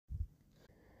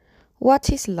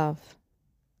What is love?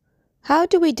 How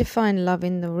do we define love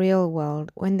in the real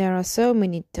world when there are so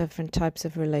many different types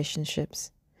of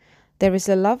relationships? There is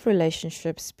a love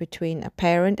relationships between a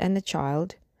parent and a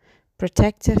child,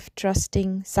 protective,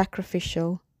 trusting,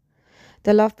 sacrificial.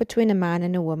 The love between a man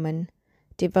and a woman,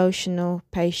 devotional,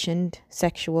 patient,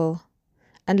 sexual.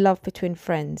 And love between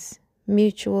friends,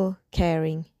 mutual,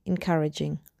 caring,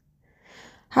 encouraging.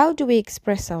 How do we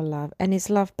express our love, and is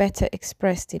love better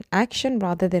expressed in action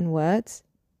rather than words?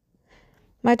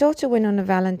 My daughter went on a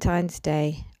Valentine's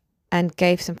Day and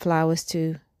gave some flowers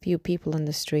to few people on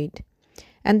the street,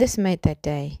 and this made their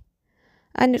day.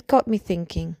 And it got me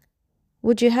thinking,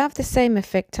 would you have the same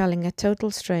effect telling a total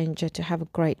stranger to have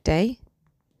a great day?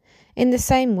 In the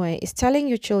same way, is telling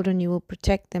your children you will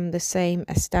protect them the same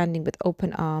as standing with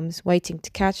open arms, waiting to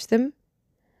catch them?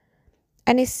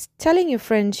 And is telling your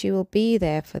friends you will be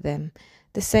there for them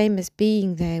the same as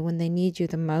being there when they need you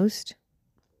the most?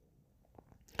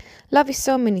 Love is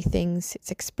so many things.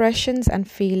 It's expressions and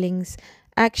feelings,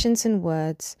 actions and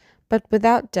words, but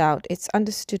without doubt it's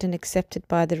understood and accepted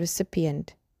by the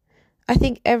recipient. I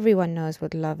think everyone knows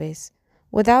what love is.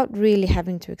 Without really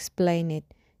having to explain it,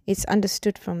 it's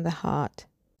understood from the heart.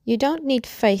 You don't need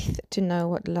faith to know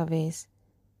what love is.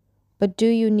 But do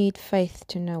you need faith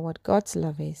to know what God's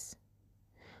love is?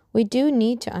 We do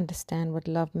need to understand what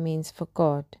love means for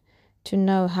God, to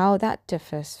know how that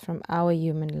differs from our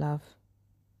human love.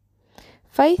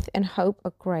 Faith and hope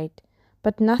are great,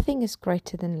 but nothing is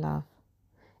greater than love.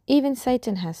 Even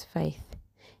Satan has faith.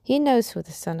 He knows who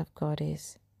the Son of God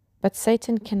is. But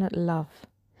Satan cannot love.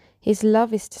 His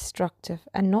love is destructive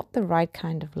and not the right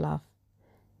kind of love.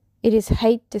 It is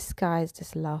hate disguised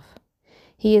as love.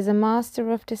 He is a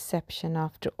master of deception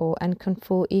after all and can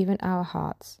fool even our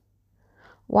hearts.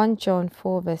 1 John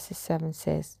 4 verses 7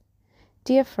 says,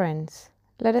 "Dear friends,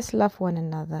 let us love one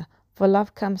another, for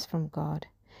love comes from God.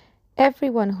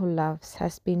 Everyone who loves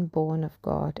has been born of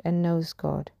God and knows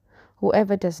God.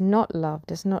 Whoever does not love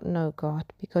does not know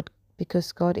God,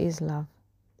 because God is love."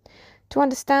 To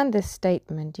understand this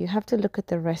statement, you have to look at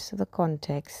the rest of the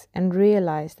context and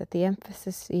realize that the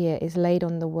emphasis here is laid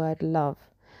on the word love.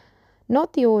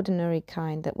 Not the ordinary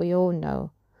kind that we all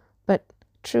know, but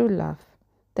true love.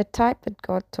 The type that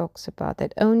God talks about,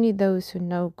 that only those who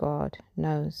know God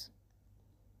knows.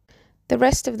 The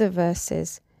rest of the verse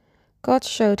says, God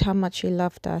showed how much He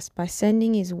loved us by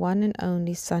sending His one and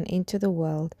only Son into the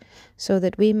world so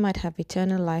that we might have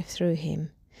eternal life through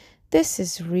Him. This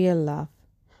is real love.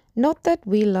 Not that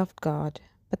we loved God,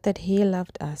 but that He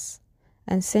loved us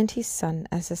and sent His Son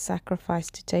as a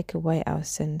sacrifice to take away our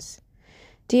sins.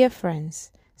 Dear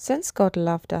friends, since God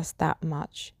loved us that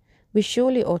much, we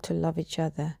surely ought to love each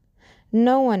other.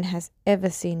 No one has ever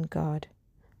seen God,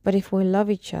 but if we love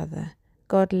each other,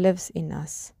 God lives in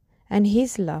us, and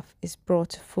His love is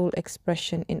brought to full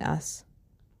expression in us.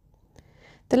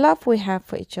 The love we have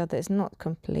for each other is not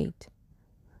complete.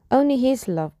 Only His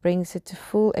love brings it to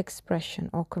full expression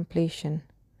or completion.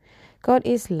 God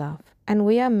is love, and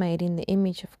we are made in the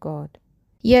image of God.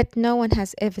 Yet no one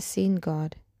has ever seen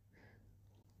God.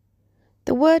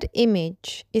 The word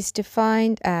image is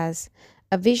defined as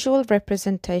a visual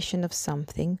representation of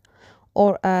something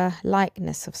or a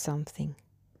likeness of something.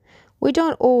 We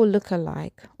don't all look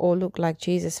alike or look like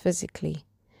Jesus physically.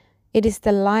 It is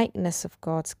the likeness of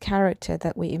God's character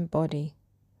that we embody.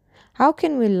 How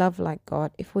can we love like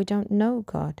God if we don't know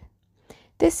God?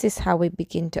 This is how we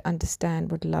begin to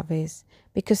understand what love is,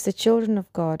 because the children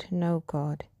of God know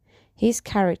God. His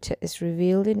character is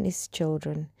revealed in His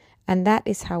children, and that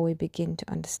is how we begin to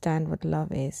understand what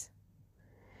love is.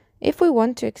 If we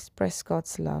want to express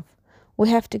God's love, we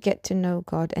have to get to know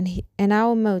God, and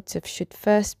our motive should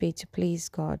first be to please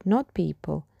God, not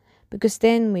people, because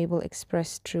then we will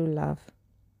express true love.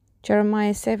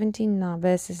 Jeremiah 17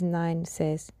 verses 9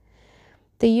 says,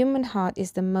 "The human heart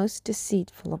is the most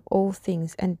deceitful of all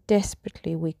things and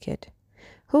desperately wicked.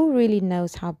 Who really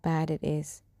knows how bad it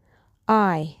is?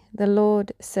 I, the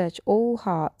Lord, search all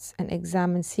hearts and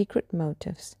examine secret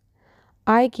motives.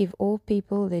 I give all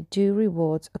people their due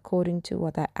rewards according to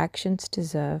what their actions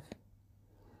deserve."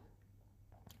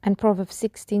 And Proverbs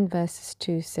 16 verses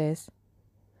 2 says,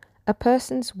 "A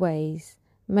person's ways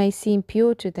may seem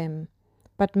pure to them,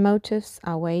 but motives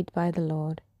are weighed by the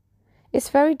Lord." It's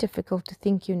very difficult to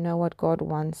think you know what God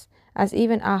wants, as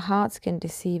even our hearts can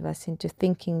deceive us into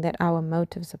thinking that our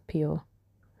motives are pure.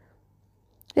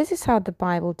 This is how the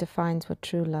Bible defines what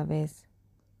true love is.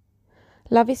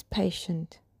 Love is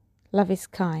patient. Love is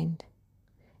kind.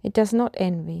 It does not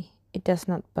envy. It does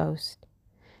not boast.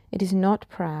 It is not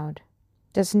proud.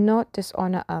 Does not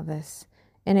dishonor others.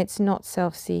 And it's not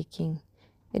self-seeking.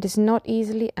 It is not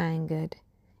easily angered.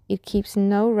 It keeps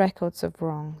no records of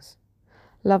wrongs.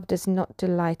 Love does not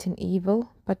delight in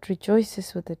evil, but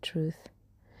rejoices with the truth.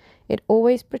 It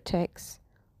always protects,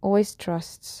 always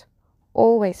trusts,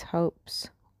 always hopes,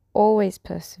 always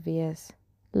perseveres.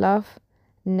 Love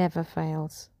never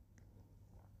fails.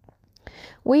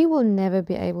 We will never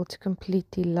be able to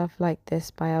completely love like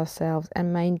this by ourselves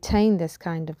and maintain this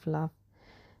kind of love.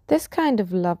 This kind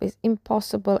of love is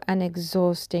impossible and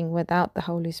exhausting without the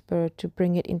Holy Spirit to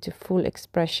bring it into full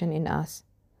expression in us.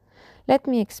 Let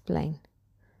me explain.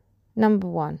 Number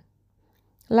 1.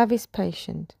 Love is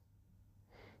patient.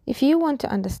 If you want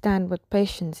to understand what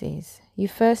patience is, you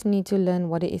first need to learn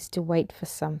what it is to wait for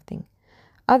something.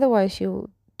 Otherwise, you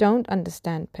don't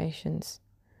understand patience.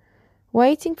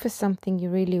 Waiting for something you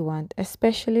really want,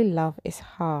 especially love, is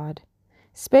hard,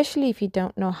 especially if you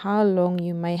don't know how long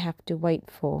you may have to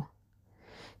wait for.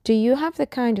 Do you have the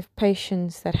kind of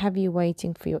patience that have you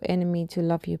waiting for your enemy to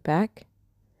love you back?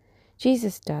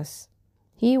 Jesus does.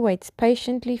 He waits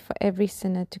patiently for every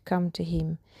sinner to come to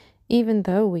him, even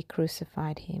though we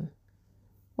crucified him.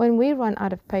 When we run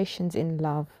out of patience in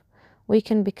love, we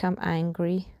can become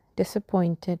angry,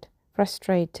 disappointed,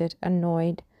 frustrated,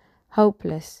 annoyed,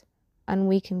 hopeless, and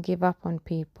we can give up on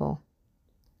people.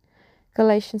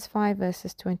 Galatians 5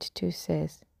 verses 22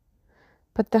 says,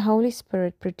 "But the Holy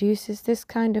Spirit produces this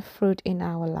kind of fruit in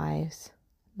our lives: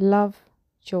 love,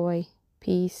 joy,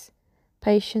 peace,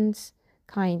 patience,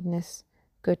 kindness,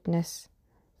 goodness,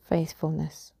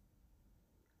 faithfulness."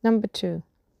 Number 2.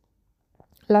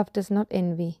 Love does not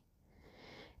envy.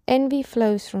 Envy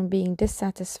flows from being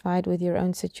dissatisfied with your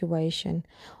own situation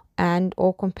and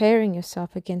or comparing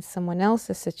yourself against someone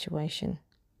else's situation.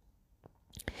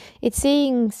 It's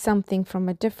seeing something from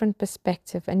a different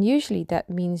perspective, and usually that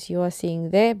means you are seeing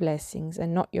their blessings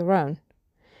and not your own.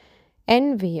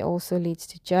 Envy also leads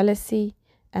to jealousy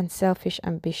and selfish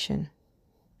ambition,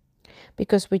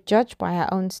 because we judge by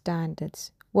our own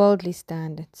standards, worldly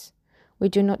standards. We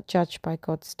do not judge by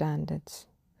God's standards.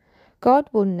 God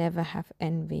will never have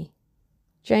envy.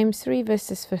 James 3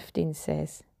 verses 15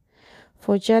 says,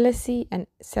 "For jealousy and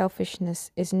selfishness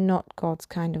is not God's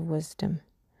kind of wisdom.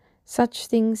 Such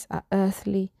things are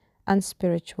earthly,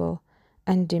 unspiritual,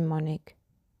 and demonic."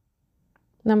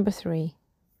 Number 3.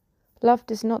 Love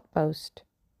does not boast.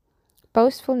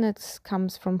 Boastfulness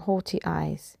comes from haughty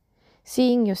eyes,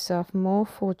 seeing yourself more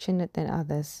fortunate than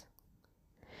others.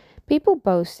 People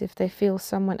boast if they feel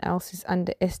someone else is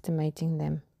underestimating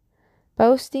them.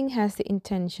 Boasting has the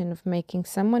intention of making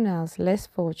someone else less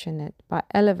fortunate by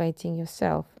elevating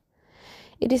yourself.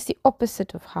 It is the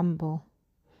opposite of humble.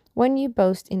 When you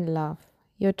boast in love,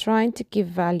 you're trying to give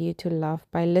value to love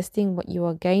by listing what you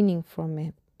are gaining from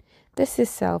it. This is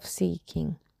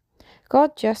self-seeking.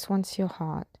 God just wants your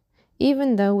heart,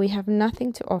 even though we have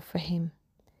nothing to offer him.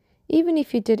 Even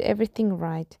if you did everything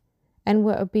right and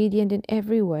were obedient in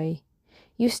every way,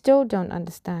 you still don't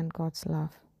understand God's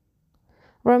love.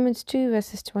 Romans 2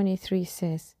 verses 23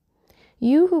 says,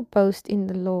 "You who boast in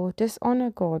the law dishonor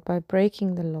God by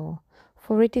breaking the law,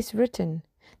 for it is written,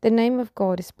 'The name of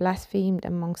God is blasphemed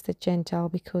amongst the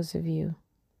Gentiles because of you.'"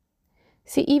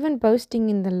 See, even boasting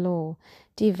in the law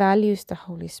devalues the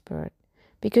Holy Spirit,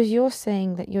 because you're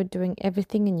saying that you're doing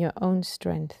everything in your own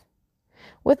strength.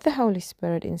 With the Holy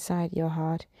Spirit inside your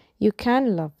heart, you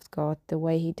can love God the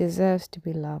way he deserves to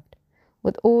be loved,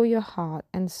 with all your heart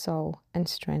and soul and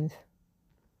strength.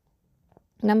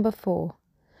 Number 4.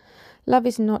 Love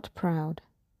is not proud.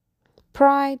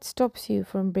 Pride stops you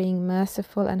from being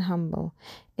merciful and humble.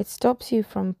 It stops you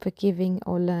from forgiving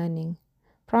or learning.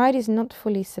 Pride is not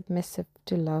fully submissive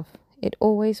to love. It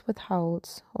always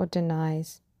withholds or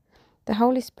denies. The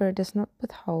Holy Spirit does not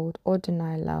withhold or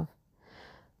deny love.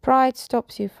 Pride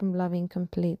stops you from loving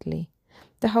completely.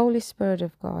 The Holy Spirit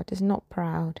of God is not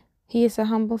proud. He is a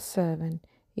humble servant,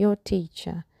 your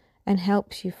teacher, and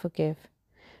helps you forgive.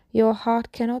 Your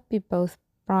heart cannot be both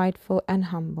prideful and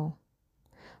humble.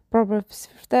 Proverbs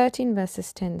 13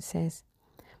 verses 10 says,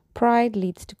 "Pride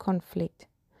leads to conflict.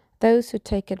 Those who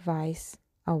take advice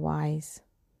are wise."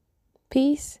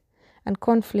 Peace and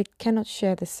conflict cannot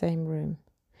share the same room.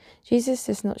 Jesus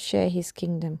does not share his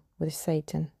kingdom with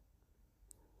Satan.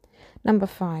 Number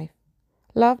 5.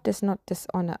 Love does not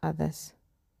dishonor others.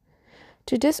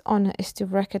 To dishonor is to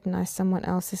recognize someone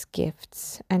else's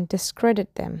gifts and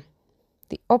discredit them.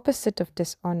 The opposite of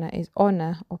dishonor is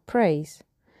honor or praise.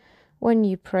 When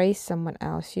you praise someone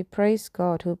else, you praise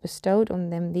God who bestowed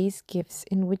on them these gifts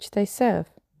in which they serve.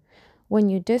 When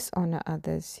you dishonor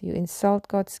others, you insult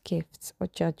God's gifts or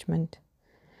judgment.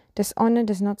 Dishonor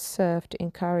does not serve to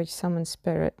encourage someone's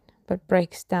spirit, but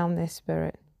breaks down their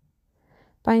spirit.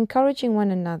 By encouraging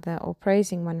one another or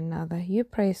praising one another, you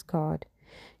praise God.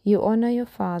 You honor your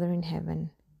Father in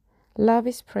heaven. Love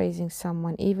is praising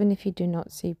someone even if you do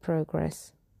not see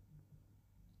progress.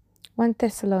 1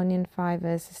 Thessalonians 5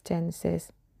 verses 10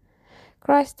 says,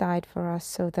 Christ died for us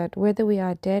so that whether we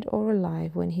are dead or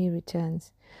alive when he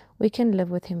returns, we can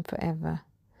live with him forever.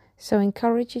 So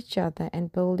encourage each other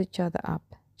and build each other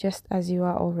up, just as you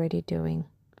are already doing.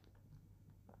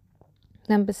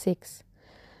 Number 6.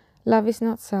 Love is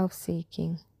not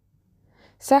self-seeking.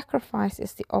 Sacrifice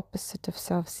is the opposite of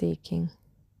self-seeking.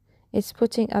 It's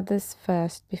putting others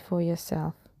first before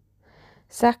yourself.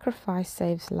 Sacrifice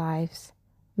saves lives.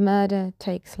 Murder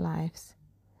takes lives.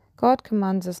 God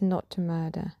commands us not to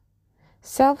murder.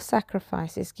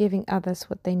 Self-sacrifice is giving others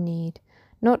what they need,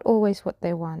 not always what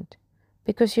they want,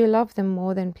 because you love them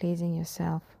more than pleasing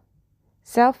yourself.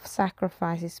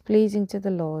 Self-sacrifice is pleasing to the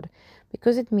Lord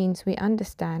because it means we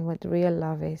understand what real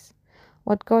love is,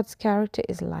 what God's character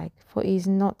is like, for he is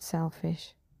not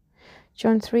selfish.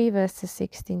 John 3 verses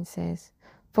 16 says,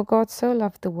 For God so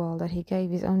loved the world that he gave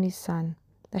his only Son,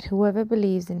 that whoever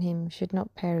believes in him should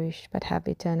not perish but have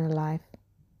eternal life.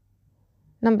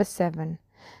 Number 7.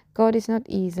 God is not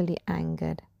easily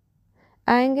angered.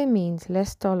 Anger means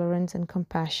less tolerance and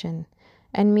compassion,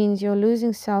 and means you're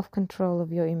losing self-control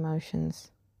of your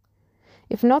emotions.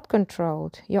 If not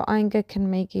controlled, your anger can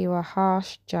make you a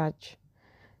harsh judge.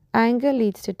 Anger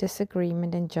leads to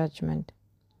disagreement and judgment.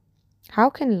 How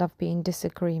can love be in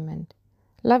disagreement?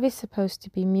 Love is supposed to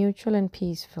be mutual and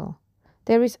peaceful.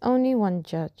 There is only one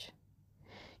judge.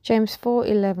 James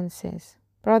 4:11 says,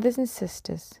 Brothers and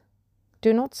sisters,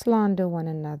 do not slander one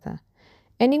another.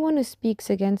 Anyone who speaks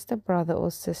against a brother or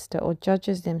sister or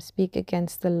judges them speak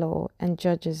against the law and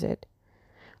judges it.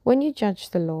 When you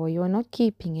judge the law, you are not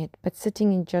keeping it, but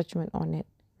sitting in judgment on it.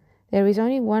 There is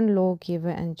only one lawgiver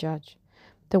and judge,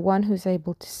 the one who is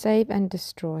able to save and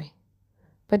destroy.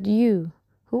 But you,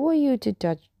 who are you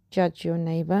to judge your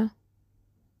neighbor?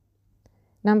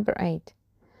 Number 8.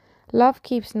 Love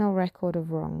keeps no record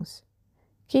of wrongs.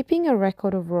 Keeping a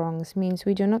record of wrongs means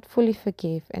we do not fully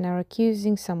forgive and are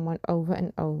accusing someone over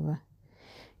and over.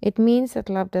 It means that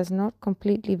love does not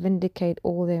completely vindicate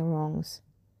all their wrongs.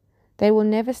 They will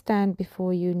never stand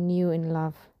before you new in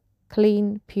love,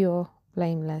 clean, pure,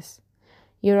 blameless.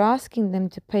 You're asking them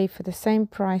to pay for the same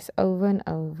price over and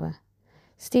over,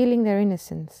 stealing their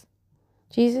innocence.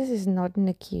 Jesus is not an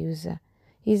accuser.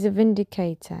 He is a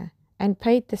vindicator and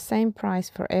paid the same price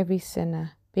for every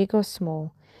sinner, big or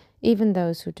small, even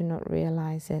those who do not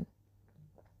realize it.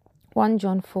 1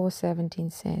 John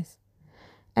 4:17 says,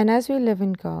 And as we live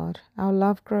in God, our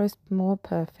love grows more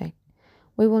perfect.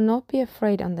 We will not be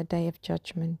afraid on the day of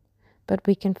judgment, but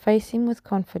we can face him with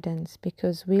confidence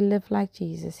because we live like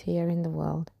Jesus here in the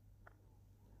world.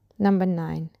 Number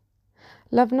 9.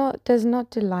 Love does not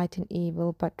delight in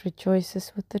evil, but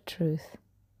rejoices with the truth.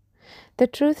 The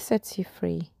truth sets you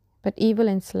free, but evil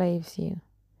enslaves you.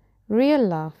 Real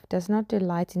love does not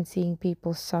delight in seeing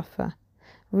people suffer.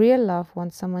 Real love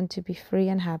wants someone to be free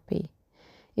and happy.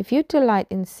 If you delight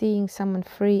in seeing someone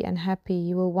free and happy,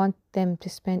 you will want them to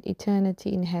spend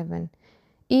eternity in heaven,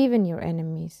 even your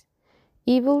enemies.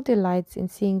 Evil delights in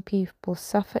seeing people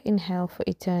suffer in hell for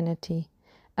eternity,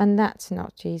 and that's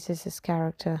not Jesus'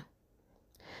 character.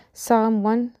 Psalm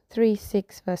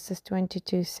 136 verses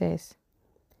 22 says,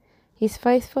 His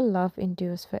faithful love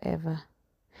endures forever.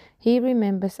 He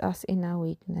remembers us in our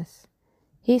weakness.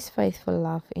 His faithful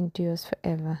love endures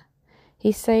forever.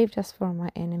 He saved us from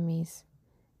our enemies.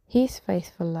 His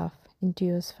faithful love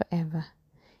endures forever.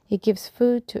 He gives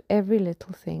food to every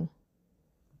little thing.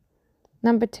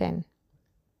 Number 10.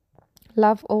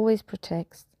 Love always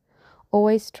protects,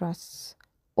 always trusts,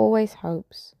 always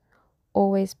hopes,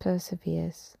 always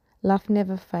perseveres. Love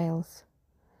never fails.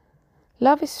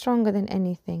 Love is stronger than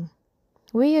anything.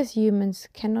 We as humans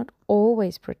cannot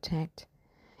always protect.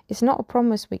 It's not a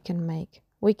promise we can make.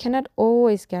 We cannot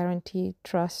always guarantee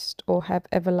trust or have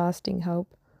everlasting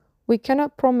hope. We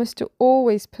cannot promise to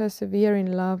always persevere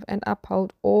in love and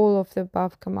uphold all of the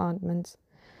above commandments.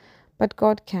 But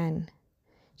God can.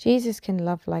 Jesus can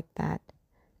love like that.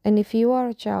 And if you are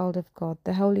a child of God,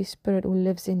 the Holy Spirit who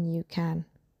lives in you can.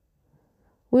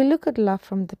 We look at love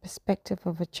from the perspective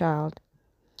of a child.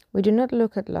 We do not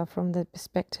look at love from the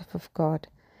perspective of God.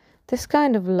 This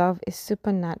kind of love is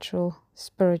supernatural,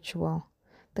 spiritual.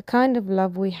 The kind of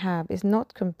love we have is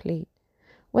not complete.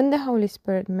 When the Holy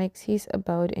Spirit makes his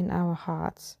abode in our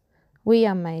hearts, we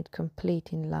are made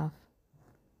complete in love.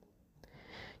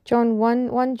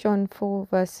 1 John 4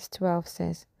 verses 12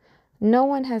 says, No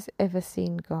one has ever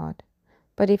seen God,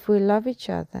 But if we love each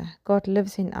other, God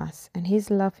lives in us, and His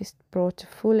love is brought to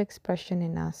full expression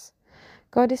in us.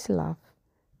 God is love,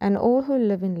 and all who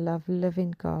live in love live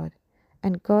in God,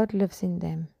 and God lives in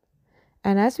them.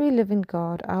 And as we live in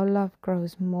God, our love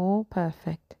grows more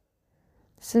perfect.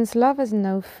 Since love has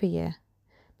no fear,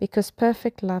 because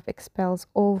perfect love expels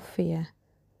all fear.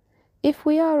 If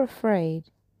we are afraid,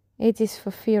 it is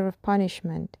for fear of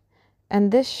punishment,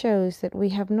 and this shows that we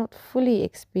have not fully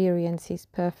experienced His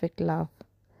perfect love.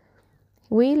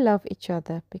 We love each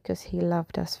other because He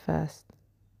loved us first.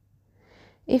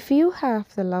 If you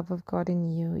have the love of God in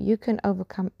you, you can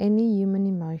overcome any human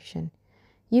emotion.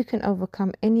 You can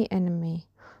overcome any enemy,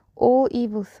 all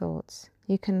evil thoughts.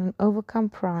 You can overcome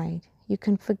pride. You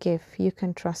can forgive. You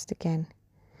can trust again.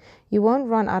 You won't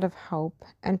run out of hope,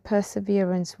 and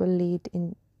perseverance will lead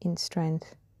in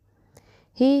strength.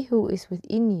 He who is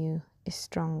within you is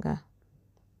stronger.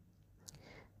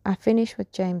 I finish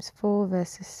with James 4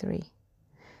 verses 3.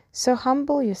 So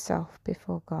humble yourself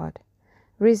before God.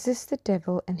 Resist the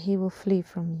devil and he will flee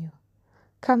from you.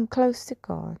 Come close to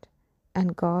God,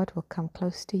 and God will come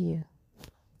close to you.